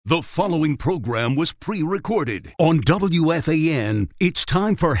The following program was pre-recorded. On WFAN, it's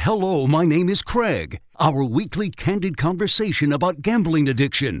time for Hello, My Name is Craig, our weekly candid conversation about gambling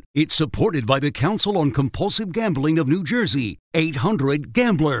addiction. It's supported by the Council on Compulsive Gambling of New Jersey,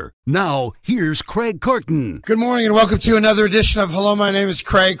 800-GAMBLER. Now, here's Craig Carton. Good morning and welcome to another edition of Hello, My Name is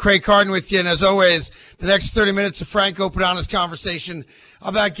Craig. Craig Carton with you. And as always, the next 30 minutes of frank, open, honest conversation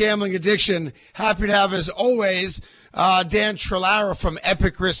about gambling addiction. Happy to have, as always, Dan Trilara from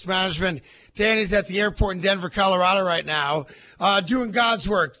Epic Risk Management. Danny's at the airport in Denver, Colorado right now, doing God's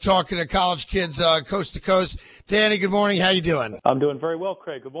work, talking to college kids coast to coast. Danny, good morning. How you doing? I'm doing very well,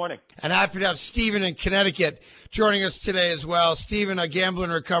 Craig. Good morning. And happy to have Stephen in Connecticut joining us today as well. Stephen, a gambler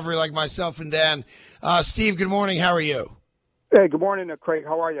in recovery like myself and Dan. Steve, good morning. How are you? Hey, good morning, Craig.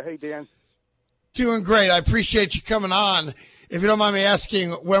 How are you? Hey, Dan. Doing great. I appreciate you coming on. If you don't mind me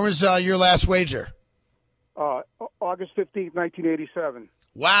asking, when was your last wager? August 15th, 1987.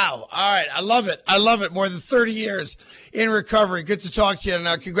 Wow. All right. I love it. I love it. More than 30 years in recovery. Good to talk to you.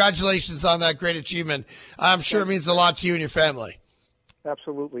 And congratulations on that great achievement. I'm sure it means a lot to you and your family.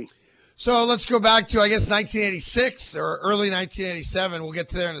 Absolutely. So let's go back to, I guess, 1986 or early 1987. We'll get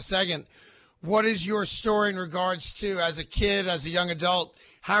to there in a second. What is your story in regards to, as a kid, as a young adult,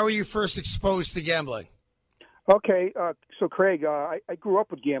 how were you first exposed to gambling? Okay. So, Craig, I grew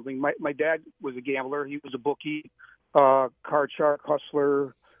up with gambling. My dad was a gambler. He was a bookie, card shark,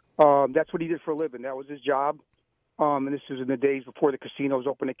 hustler. That's what he did for a living. That was his job. And this was in the days before the casinos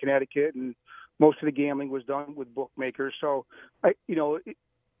opened in Connecticut, and most of the gambling was done with bookmakers. So,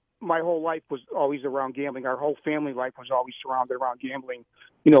 my whole life was always around gambling. Our whole family life was always surrounded around gambling.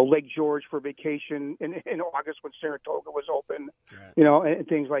 Lake George for vacation in August when Saratoga was open, right. And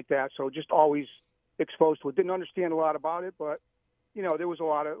things like that. So just always exposed to it. Didn't understand a lot about it, but there was a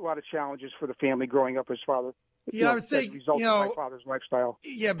lot of challenges for the family growing up as father. I would think, as a result of my father's lifestyle.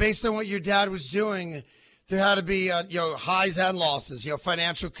 Yeah, based on what your dad was doing, there had to be highs and losses.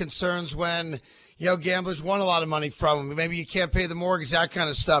 Financial concerns when gamblers won a lot of money from them. Maybe you can't pay the mortgage, that kind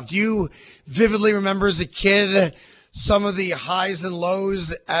of stuff. Do you vividly remember as a kid some of the highs and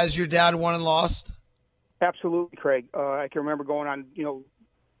lows as your dad won and lost? Absolutely, Craig. I can remember going on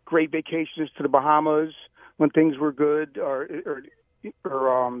great vacations to the Bahamas when things were good, or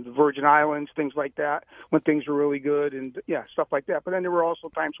the Virgin Islands, things like that, when things were really good, and stuff like that. But then there were also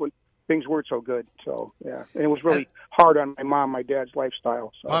times when things weren't so good. So and it was really hard on my dad's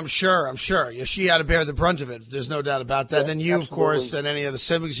lifestyle. So. I'm sure. Yeah, she had to bear the brunt of it. There's no doubt about that. Then you, absolutely. Of course, and any of the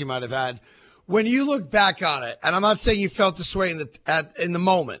siblings you might have had. When you look back on it, and I'm not saying you felt this way in the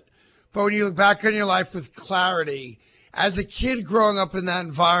moment, but when you look back on your life with clarity, as a kid growing up in that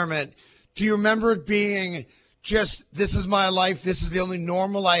environment, do you remember it being just, this is my life, this is the only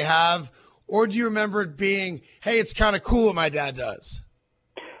normal I have? Or do you remember it being, hey, it's kind of cool what my dad does?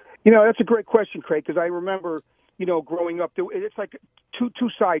 That's a great question, Craig, because I remember, growing up, it's like two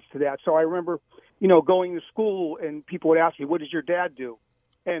sides to that. So I remember, going to school and people would ask me, what does your dad do?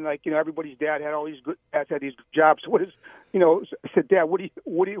 And everybody's dad had had these jobs. What is, I said, Dad, what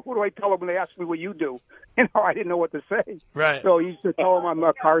do I tell them when they ask me what you do? I didn't know what to say. Right. So I used to tell them I'm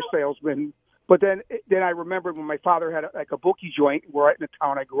a car salesman. But then I remembered when my father had a bookie joint right in the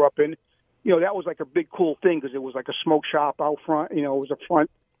town I grew up in. That was like a big cool thing because it was like a smoke shop out front. It was a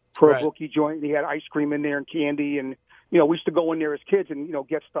front for right. a bookie joint. He had ice cream in there and candy, and we used to go in there as kids and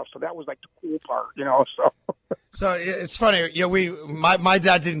get stuff. So that was like the cool part. So it's funny. My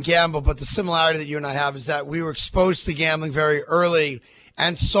dad didn't gamble, but the similarity that you and I have is that we were exposed to gambling very early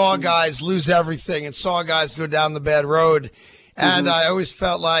and saw guys lose everything and saw guys go down the bad road. And I always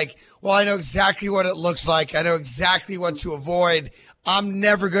felt like, well, I know exactly what it looks like. I know exactly what to avoid. I'm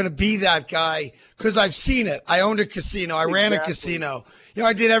never going to be that guy because I've seen it. I owned a casino. I ran a casino.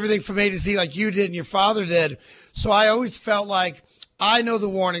 I did everything from A to Z like you did and your father did. So I always felt like I know the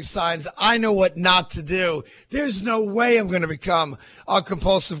warning signs. I know what not to do. There's no way I'm going to become a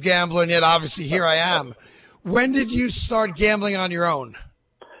compulsive gambler, and yet obviously here I am. When did you start gambling on your own?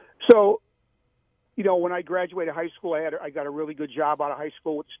 So, when I graduated high school, I got a really good job out of high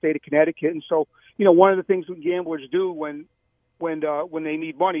school with the state of Connecticut. And so, one of the things that gamblers do when they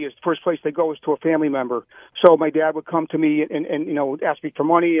need money is the first place they go is to a family member. So my dad would come to me and ask me for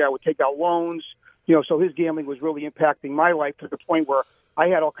money. I would take out loans. So his gambling was really impacting my life to the point where I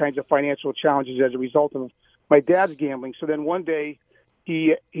had all kinds of financial challenges as a result of my dad's gambling. So then one day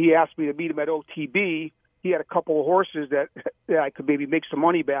he asked me to meet him at OTB. He had a couple of horses that I could maybe make some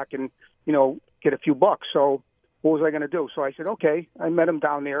money back and, get a few bucks. So what was I going to do? So I said, okay. I met him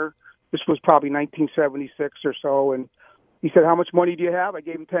down there. This was probably 1976 or so. And he said, how much money do you have? I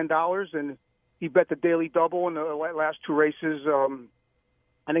gave him $10, and he bet the daily double in the last two races.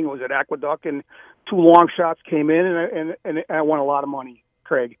 I think it was at Aqueduct, and 2 long shots came in, and I won a lot of money,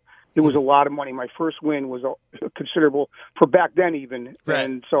 Craig. It was a lot of money. My first win was considerable for back then even. Right.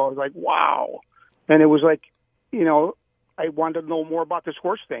 And so I was like, wow. And it was like, I wanted to know more about this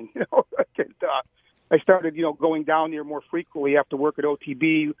horse thing. And, I started, going down there more frequently after work at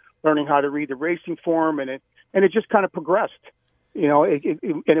OTB, learning how to read the racing form, and it just kind of progressed. And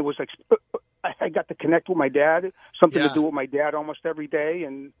it was like I got to connect with my dad, something to do with my dad almost every day,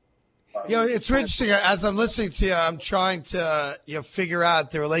 and. It's interesting. As I'm listening to you, I'm trying to figure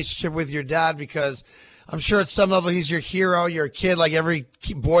out the relationship with your dad, because I'm sure at some level he's your hero. You're a kid, like every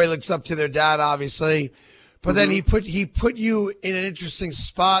boy looks up to their dad, obviously. But then he put you in an interesting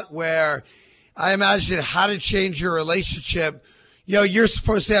spot where I imagine how to change your relationship. You're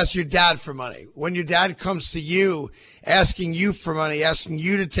supposed to ask your dad for money. When your dad comes to you, asking you for money, asking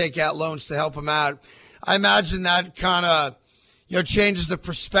you to take out loans to help him out, I imagine that kind of changes the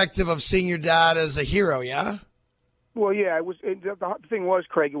perspective of seeing your dad as a hero, yeah? Well, yeah, the thing was,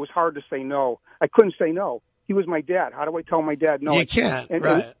 Craig, it was hard to say no. I couldn't say no. He was my dad. How do I tell my dad no? You can't,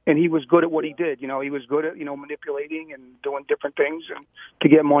 right. And he was good at what he did. He was good at, manipulating and doing different things to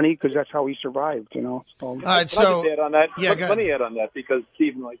get money, because that's how he survived, So. All right, so... Let me add on that. Yeah, let me add on that, because,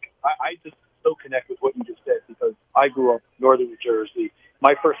 Stephen, I just so connect with what you just said, because I grew up in northern New Jersey.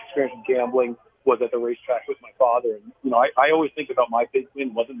 My first experience with gambling was at the racetrack with my father. And, I always think about my big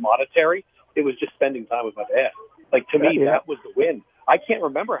win wasn't monetary. It was just spending time with my dad. To me, that was the win. I can't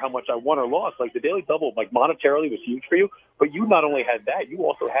remember how much I won or lost. The Daily Double, monetarily was huge for you. But you not only had that, you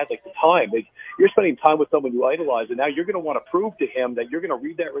also had, the time. You're spending time with someone you idolize, and now you're going to want to prove to him that you're going to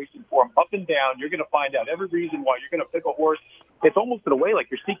read that racing form up and down. You're going to find out every reason why you're going to pick a horse. It's almost in a way like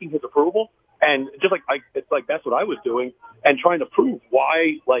you're seeking his approval. And just it's like that's what I was doing, and trying to prove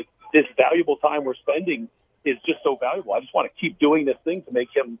why, this valuable time we're spending is just so valuable. I just want to keep doing this thing to make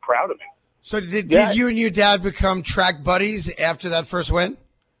him proud of me. So did you and your dad become track buddies after that first win?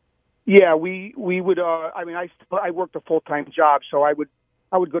 Yeah, we would. I worked a full-time job, so I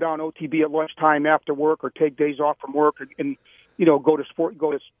would go down OTB at lunchtime after work, or take days off from work, and go to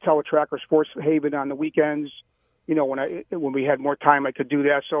Teletrack or Sports Haven on the weekends. When we had more time, I could do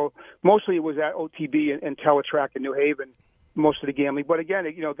that. So mostly it was at OTB and Teletrack in New Haven, most of the gambling. But again,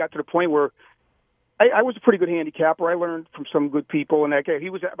 it got to the point where I was a pretty good handicapper. I learned from some good people, and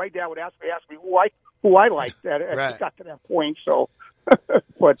my dad would ask me who I liked. It got to that point. So,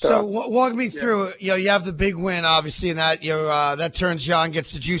 walk me through. You have the big win, obviously, and that that turns you on,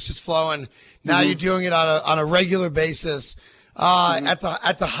 gets the juices flowing. Now you're doing it on a regular basis. At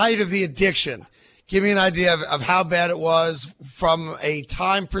the height of the addiction, give me an idea of how bad it was from a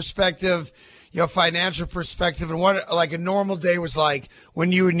time perspective, financial perspective, and what a normal day was like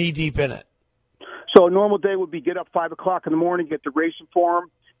when you were knee deep in it. So a normal day would be get up 5 o'clock in the morning, get the racing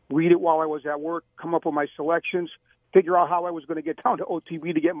form, read it while I was at work, come up with my selections, figure out how I was going to get down to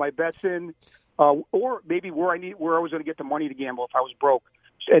OTB to get my bets in, or maybe where I was going to get the money to gamble if I was broke.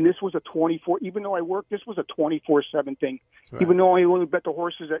 And this was a 24. Even though I worked, this was a 24/7 thing. Right. Even though I only bet the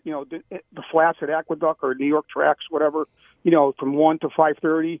horses at the flats at Aqueduct or New York tracks, whatever, from 1 to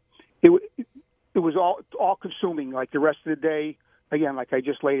 5:30, it was all consuming. Like the rest of the day, again, like I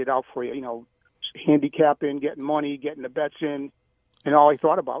just laid it out for you. Handicapping, getting money, getting the bets in, and all I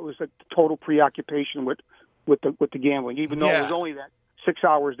thought about was a total preoccupation with the gambling. Even though it was only that 6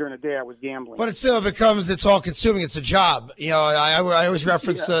 hours during the day I was gambling. But it still becomes it's all consuming. It's a job. I always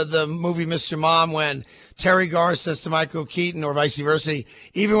reference the movie Mr. Mom when Terry Garr says to Michael Keaton, or vice versa,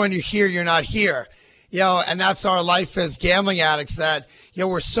 even when you're here, you're not here. And that's our life as gambling addicts, that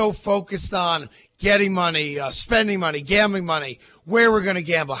we're so focused on getting money, spending money, gambling money, where we're going to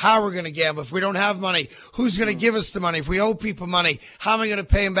gamble, how we're going to gamble. If we don't have money, who's going to give us the money? If we owe people money, how am I going to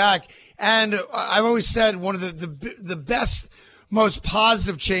pay them back? And I've always said one of the best, most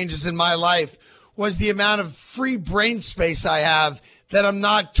positive changes in my life was the amount of free brain space I have, that I'm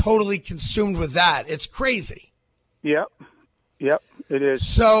not totally consumed with that. It's crazy. Yep, it is.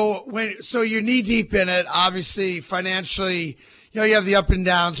 So you're knee deep in it, obviously financially, you have the up and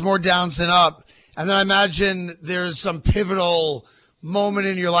downs, more downs than up. And then I imagine there's some pivotal moment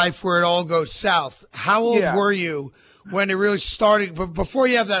in your life where it all goes south. How old were you when it really started? But before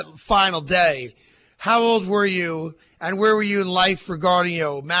you have that final day, how old were you, and where were you in life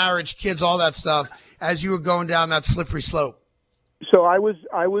regarding marriage, kids, all that stuff, as you were going down that slippery slope? So I was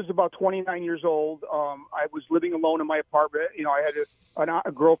about 29 years old. I was living alone in my apartment. I had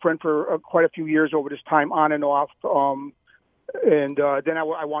a girlfriend for quite a few years over this time, on and off. And then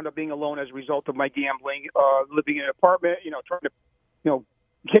I wound up being alone as a result of my gambling, living in an apartment, trying to,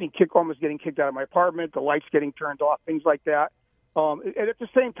 almost getting kicked out of my apartment, the lights getting turned off, things like that. And at the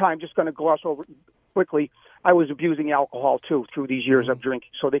same time, just going to gloss over quickly, I was abusing alcohol too through these years of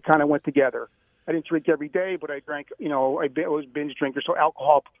drinking. So they kind of went together. I didn't drink every day, but I drank, I was binge drinker. So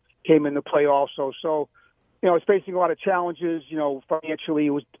alcohol came into play also. So, I was facing a lot of challenges, financially. It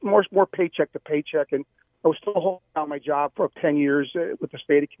was more paycheck to paycheck. And I was still holding down my job for 10 years with the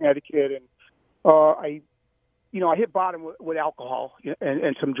state of Connecticut. And I hit bottom with alcohol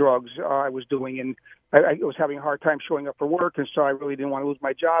and some drugs I was doing. And I was having a hard time showing up for work. And so I really didn't want to lose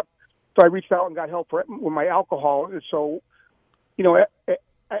my job. So I reached out and got help with my alcohol. And so,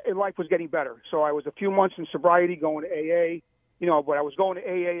 life was getting better. So I was a few months in sobriety going to AA, but I was going to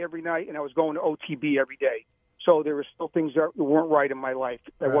AA every night and I was going to OTB every day. So there were still things that weren't right in my life.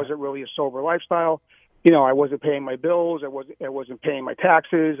 I wasn't really a sober lifestyle. I wasn't paying my bills. I wasn't paying my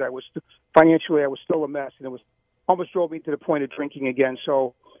taxes. Financially, I was still a mess, and it was almost drove me to the point of drinking again.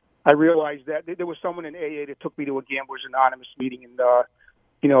 So I realized that there was someone in AA that took me to a Gamblers Anonymous meeting, and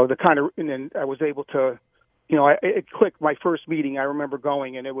and then I was able to, it clicked. My first meeting, I remember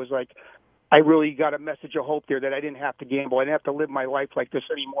going, and it was like I really got a message of hope there that I didn't have to gamble. I didn't have to live my life like this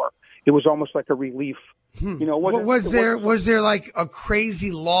anymore. It was almost like a relief. Was there like a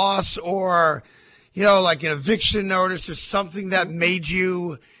crazy loss or, like an eviction notice or something that made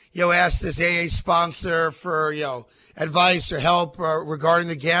you, ask this AA sponsor for, advice or help regarding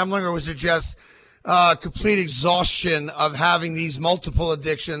the gambling? Or was it just complete exhaustion of having these multiple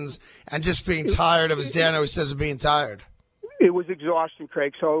addictions and just being tired of, as Dan always says, of being tired? It was exhaustion,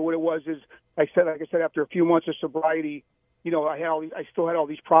 Craig. So what it was is, like I said, after a few months of sobriety, I still had all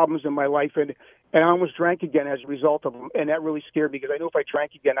these problems in my life, and I almost drank again as a result of them, and that really scared me because I knew if I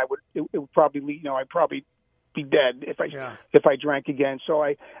drank again, it would probably lead, I'd probably be dead if I drank again. So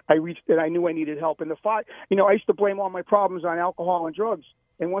I reached, and I knew I needed help. And I used to blame all my problems on alcohol and drugs,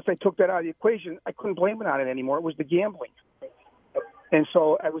 and once I took that out of the equation, I couldn't blame it on it anymore. It was the gambling, and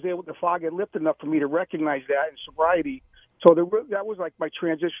so I was able to fog and lift enough for me to recognize that in sobriety. So that was like my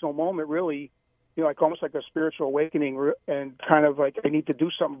transitional moment, really, like almost like a spiritual awakening, and kind of like I need to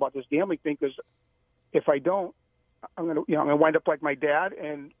do something about this gambling thing because if I don't, I'm gonna wind up like my dad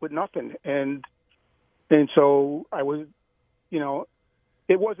and with nothing. And so I was,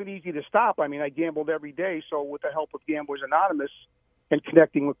 it wasn't easy to stop. I mean, I gambled every day. So with the help of Gamblers Anonymous and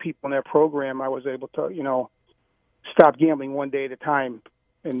connecting with people in their program, I was able to, stop gambling one day at a time.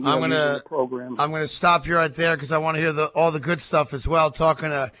 And, I'm gonna stop you right there because I want to hear all the good stuff as well. Talking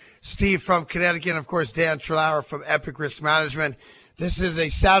to Steve from Connecticut, and of course Dan Trelauer from Epic Risk Management. This is a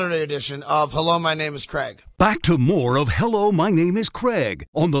Saturday edition of Hello, My Name is Craig. Back to more of Hello, My Name is Craig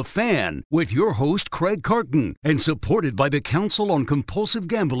on The Fan with your host, Craig Carton, and supported by the Council on Compulsive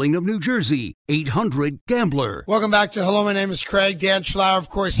Gambling of New Jersey, 800-GAMBLER. Welcome back to Hello, My Name is Craig. Dan Trelauer, of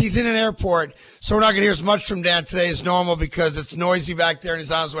course, he's in an airport, so we're not going to hear as much from Dan today as normal because it's noisy back there and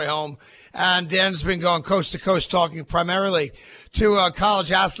he's on his way home. And Dan's been going coast to coast talking primarily to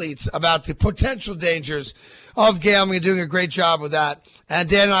college athletes about the potential dangers of gambling and doing a great job with that. And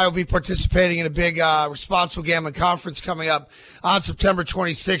Dan and I will be participating in a big responsible gambling conference coming up on September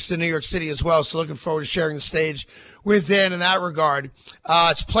 26th in New York City as well. So looking forward to sharing the stage with Dan in that regard.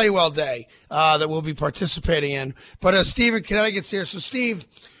 It's Play Well Day that we'll be participating in. But Steve in Connecticut's here. So Steve,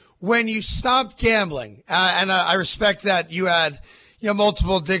 when you stopped gambling, and I respect that you had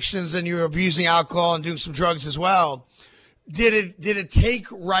multiple addictions and you were abusing alcohol and doing some drugs as well, did it take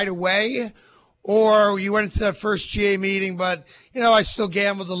right away? Or you went into that first GA meeting, but, I still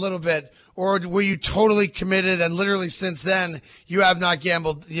gambled a little bit. Or were you totally committed and literally since then you have not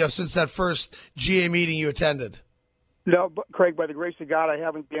gambled, since that first GA meeting you attended? No, but Craig, by the grace of God, I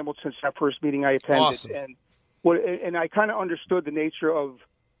haven't gambled since that first meeting I attended. Awesome. And I kind of understood the nature of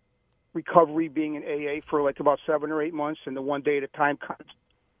recovery being in AA for like about 7 or 8 months and the one day at a time,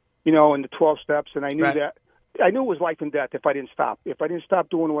 and the 12 steps. And I knew that I knew it was life and death if I didn't stop. If I didn't stop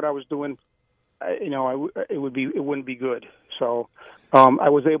doing what I was doing, it wouldn't be good. So I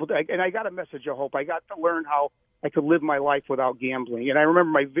was able to, and I got a message of hope. I got to learn how I could live my life without gambling. And I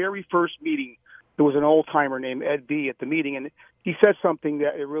remember my very first meeting, there was an old timer named Ed B at the meeting, and he said something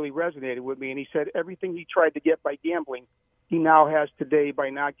that it really resonated with me. And he said everything he tried to get by gambling, he now has today by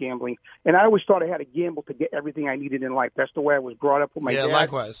not gambling. And I always thought I had to gamble to get everything I needed in life. That's the way I was brought up with my dad. Yeah,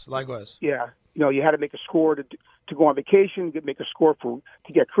 likewise. Yeah. You had to make a score to go on vacation, make a score to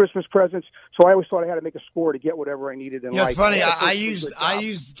get Christmas presents. So I always thought I had to make a score to get whatever I needed in life. It's funny. I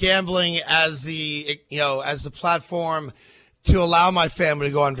used gambling as the platform to allow my family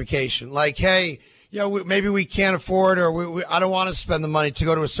to go on vacation. Like, hey, maybe we can't afford, or I don't want to spend the money to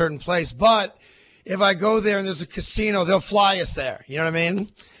go to a certain place, but if I go there and there's a casino, they'll fly us there. You know what I mean?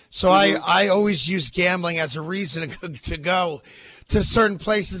 So I always use gambling as a reason to go to certain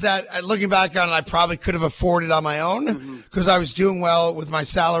places that, looking back on it, I probably could have afforded on my own because I was doing well with my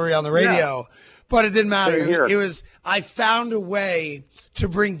salary on the radio. Yeah. But it didn't matter. It was, I found a way to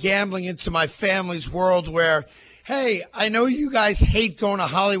bring gambling into my family's world where, hey, I know you guys hate going to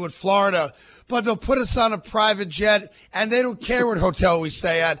Hollywood, Florida, but they'll put us on a private jet and they don't care what hotel we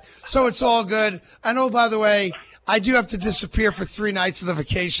stay at. So it's all good. I know, by the way, I do have to disappear for 3 nights of the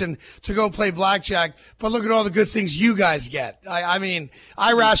vacation to go play blackjack, but look at all the good things you guys get. I mean,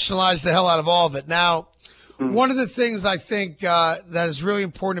 I rationalize the hell out of all of it. Now, one of the things I think that is really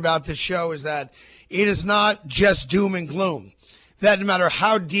important about this show is that it is not just doom and gloom. That no matter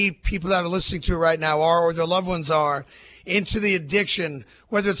how deep people that are listening to it right now are or their loved ones are into the addiction,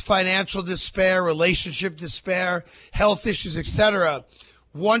 whether it's financial despair, relationship despair, health issues, etc.,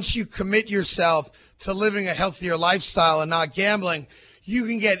 once you commit yourself to living a healthier lifestyle and not gambling, you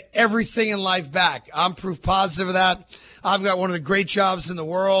can get everything in life back. I'm proof positive of that. I've got one of the great jobs in the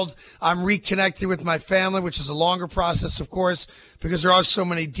world. I'm reconnected with my family, which is a longer process, of course, because there are so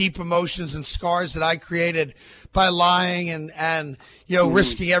many deep emotions and scars that I created by lying and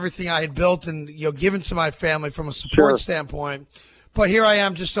risking everything I had built and, given to my family from a support standpoint. But here I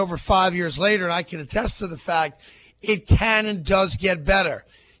am just over 5 years later, and I can attest to the fact it can and does get better.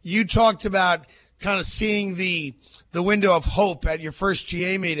 You talked about kind of seeing the window of hope at your first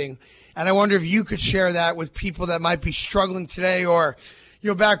GA meeting. And I wonder if you could share that with people that might be struggling today or,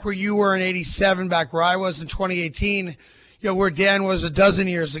 back where you were in 87, back where I was in 2018, where Dan was a dozen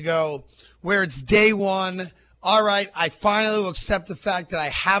years ago, where it's day one. All right, I finally will accept the fact that I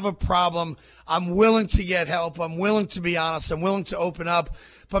have a problem. I'm willing to get help. I'm willing to be honest. I'm willing to open up.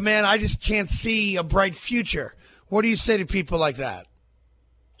 But, man, I just can't see a bright future. What do you say to people like that?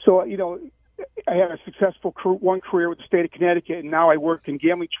 So, I had a successful career with the state of Connecticut, and now I work in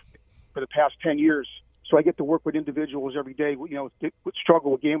gambling for the past 10 years. So I get to work with individuals every day, that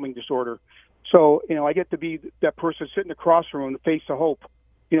struggle with gambling disorder. So, I get to be that person sitting across from them, the face of hope,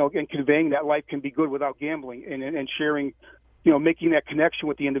 and conveying that life can be good without gambling and sharing, making that connection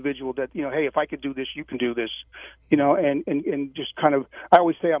with the individual that, hey, if I could do this, you can do this, and just kind of, I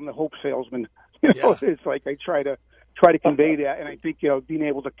always say I'm the hope salesman. It's like I try to convey that. And I think, being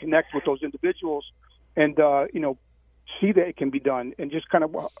able to connect with those individuals and, see that it can be done and just kind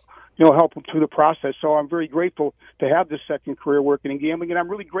of, help them through the process. So I'm very grateful to have this second career working in gambling. And I'm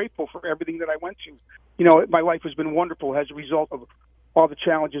really grateful for everything that I went to. My life has been wonderful as a result of all the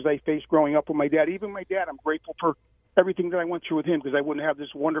challenges I faced growing up with my dad. Even my dad, I'm grateful for everything that I went through with him because I wouldn't have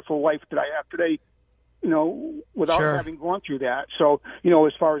this wonderful life that I have today, without having gone through that. So,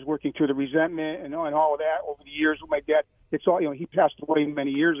 as far as working through the resentment and all of that over the years with my dad, it's all, he passed away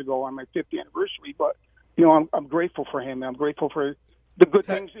many years ago on my 50th anniversary. But, I'm grateful for him. I'm grateful for the good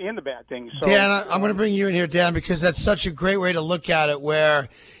things and the bad things. So, Dan, I'm going to bring you in here, Dan, because that's such a great way to look at it, where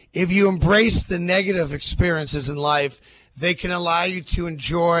if you embrace the negative experiences in life, they can allow you to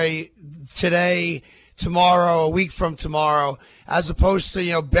enjoy today, tomorrow, a week from tomorrow, as opposed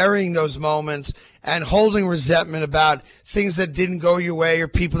to, burying those moments and holding resentment about things that didn't go your way or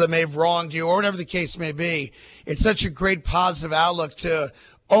people that may have wronged you or whatever the case may be. It's such a great positive outlook to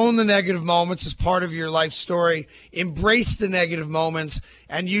own the negative moments as part of your life story, embrace the negative moments,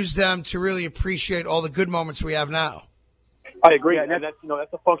 and use them to really appreciate all the good moments we have now. I agree. And that's,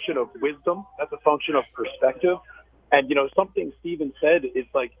 that's a function of wisdom. That's a function of perspective. And, something Steven said is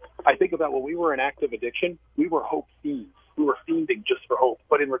like, I think about when we were in active addiction, we were hope fiends. We were fiending just for hope.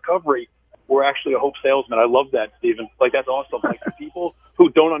 But in recovery, we're actually a hope salesman. I love that, Steven. Like, that's awesome. Like, for people who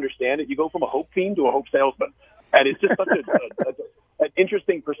don't understand it, you go from a hope fiend to a hope salesman. And it's just such an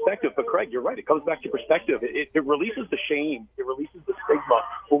interesting perspective. But, Craig, you're right. It comes back to perspective. It releases the shame. It releases the stigma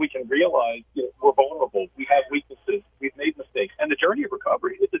where we can realize we're vulnerable. We have weaknesses. We've made mistakes. And the journey of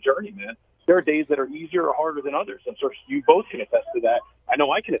recovery, it's a journey, man. There are days that are easier or harder than others. I'm sure you both can attest to that. I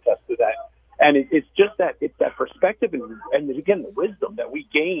know I can attest to that. And it's just that, it's that perspective and again, the wisdom that we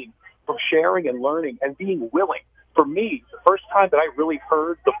gain from sharing and learning and being willing. For me, the first time that I really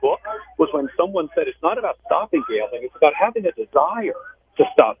heard the book was when someone said it's not about stopping gambling, it's about having a desire to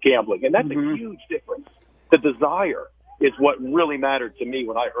stop gambling. And that's a huge difference. The desire is what really mattered to me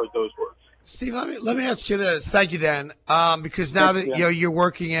when I heard those words. Steve, let me ask you this. Thank you, Dan. Because now that you're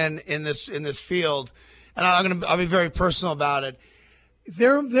working in this field, and I'll be very personal about it.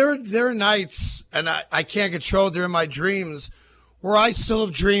 There are nights, and I can't control. They're in my dreams, where I still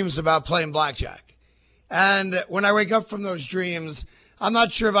have dreams about playing blackjack. And when I wake up from those dreams, I'm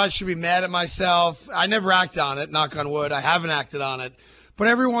not sure if I should be mad at myself. I never act on it, knock on wood. I haven't acted on it. But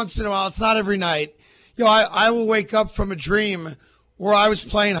every once in a while, it's not every night, I will wake up from a dream where I was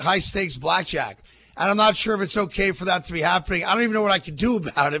playing high-stakes blackjack. And I'm not sure if it's okay for that to be happening. I don't even know what I could do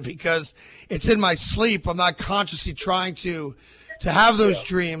about it because it's in my sleep. I'm not consciously trying to have those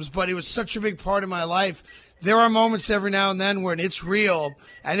dreams, but it was such a big part of my life. There are moments every now and then when it's real.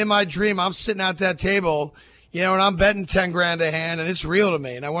 And in my dream, I'm sitting at that table, and I'm betting 10 grand a hand, and it's real to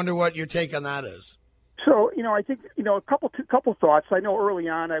me. And I wonder what your take on that is. So, I think, a couple thoughts. I know early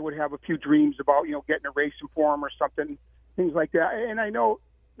on I would have a few dreams about, getting a racing form or something, things like that. And I know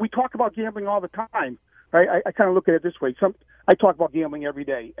we talk about gambling all the time, right? I kind of look at it this way. I talk about gambling every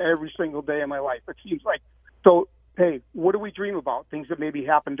day, every single day of my life. It seems like, so, hey, what do we dream about? Things that maybe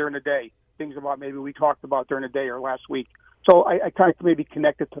happened during the day, things about maybe we talked about during the day or last week. So I kind of maybe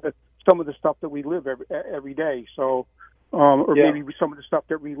connect it to some of the stuff that we live every day. So, maybe some of the stuff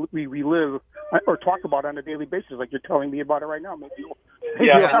that we relive or talk about on a daily basis, like you're telling me about it right now. Maybe you'll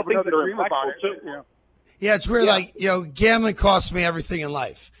have another dream about it. Yeah, it's weird. Like, gambling costs me everything in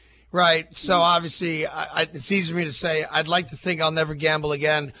life, right? So obviously, it's easy for me to say, I'd like to think I'll never gamble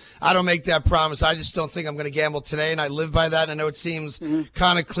again. I don't make that promise. I just don't think I'm going to gamble today, and I live by that. And I know it seems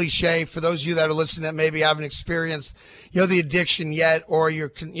kind of cliche for those of you that are listening that maybe haven't experienced, the addiction yet, or you're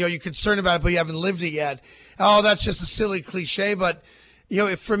concerned about it, but you haven't lived it yet. Oh, that's just a silly cliche. But,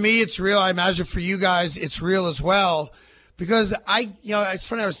 for me, it's real. I imagine for you guys, it's real as well. Because it's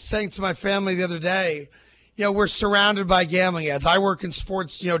funny, I was saying to my family the other day, we're surrounded by gambling ads. I work in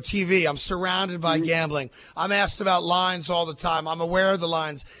sports, TV. I'm surrounded by gambling. I'm asked about lines all the time. I'm aware of the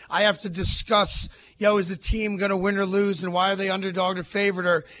lines. I have to discuss, is the team going to win or lose, and why are they underdog or favorite,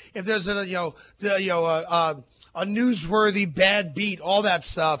 or if there's a newsworthy bad beat, all that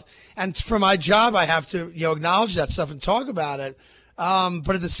stuff. And for my job, I have to, acknowledge that stuff and talk about it.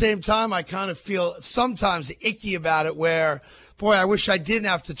 But at the same time, I kind of feel sometimes icky about it where, boy, I wish I didn't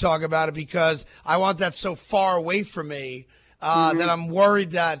have to talk about it because I want that so far away from me that I'm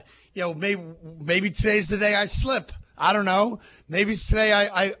worried that, maybe today's the day I slip. I don't know. Maybe it's today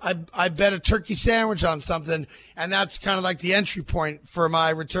I bet a turkey sandwich on something, and that's kind of like the entry point for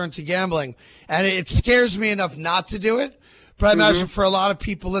my return to gambling. And it scares me enough not to do it. But I imagine for a lot of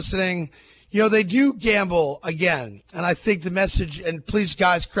people listening, they do gamble again. And I think the message, and please,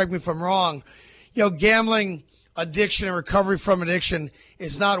 guys, correct me if I'm wrong, gambling, addiction, and recovery from addiction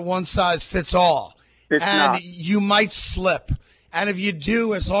is not one size fits all. It's not. You might slip. And if you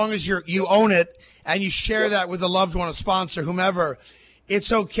do, as long as you own it and you share that with a loved one, a sponsor, whomever,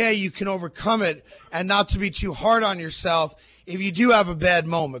 it's okay. You can overcome it, and not to be too hard on yourself if you do have a bad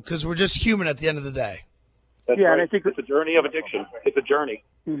moment, because we're just human at the end of the day. That's right. And I think it's a journey of addiction. It's a journey.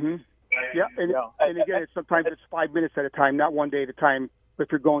 Mm-hmm. Yeah, and again, sometimes it's 5 minutes at a time, not one day at a time, if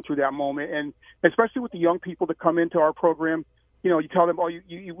you're going through that moment. And especially with the young people that come into our program, you tell them,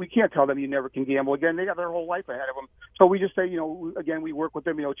 we can't tell them you never can gamble again. They got their whole life ahead of them. So we just say, again, we work with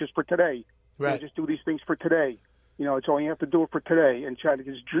them, just for today. Right. Just do these things for today. It's all you have to do it for today, and try to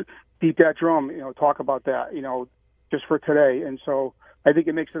just beat that drum, talk about that, just for today. And so I think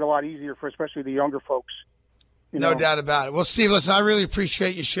it makes it a lot easier for especially the younger folks. No doubt about it. Well, Steve, listen, I really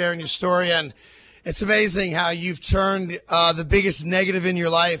appreciate you sharing your story, and it's amazing how you've turned the biggest negative in your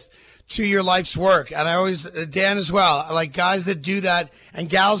life to your life's work. And I always, Dan as well, I like guys that do that and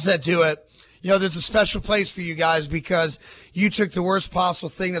gals that do it. There's a special place for you guys because you took the worst possible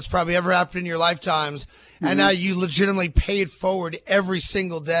thing that's probably ever happened in your lifetimes, and now you legitimately pay it forward every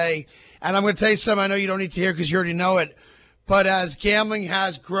single day. And I'm going to tell you something I know you don't need to hear because you already know it. But as gambling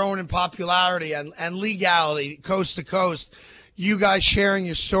has grown in popularity and legality coast to coast, you guys sharing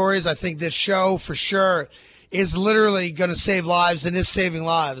your stories, I think this show for sure is literally going to save lives and is saving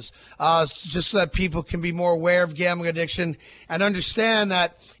lives, just so that people can be more aware of gambling addiction and understand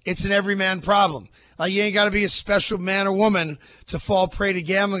that it's an everyman problem. Like, you ain't got to be a special man or woman to fall prey to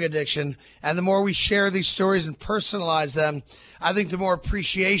gambling addiction. And the more we share these stories and personalize them, I think the more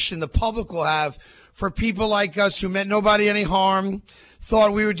appreciation the public will have for people like us who meant nobody any harm,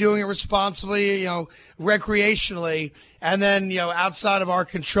 thought we were doing it responsibly, recreationally, and then, outside of our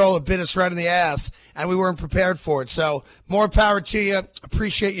control, it bit us right in the ass, and we weren't prepared for it. So more power to you.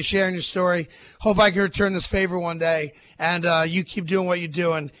 Appreciate you sharing your story. Hope I can return this favor one day, and you keep doing what you're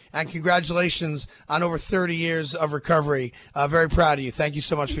doing, and congratulations on over 30 years of recovery. Very proud of you. Thank you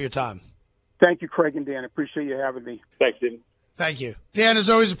so much for your time. Thank you, Craig and Dan. Appreciate you having me. Thanks, Stephen. Thank you. Dan, as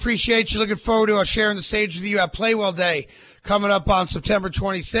always, appreciate you. Looking forward to sharing the stage with you at Playwell Day coming up on September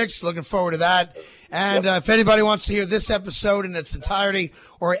 26th. Looking forward to that. And if anybody wants to hear this episode in its entirety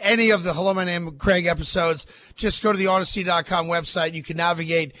or any of the Hello, My Name is Craig episodes, just go to the Odyssey.com website. You can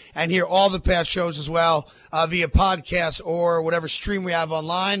navigate and hear all the past shows as well via podcast or whatever stream we have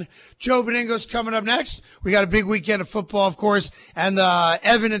online. Joe Beningo's coming up next. We got a big weekend of football, of course, and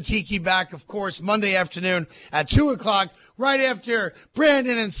Evan and Tiki back, of course, Monday afternoon at 2 o'clock, right after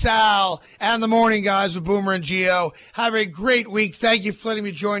Brandon and Sal and the morning guys with Boomer and Gio. Have a great week. Thank you for letting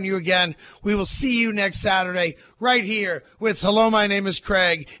me join you again. We will see you next Saturday right here with Hello, My Name is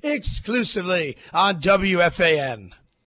Craig, exclusively on WFAN.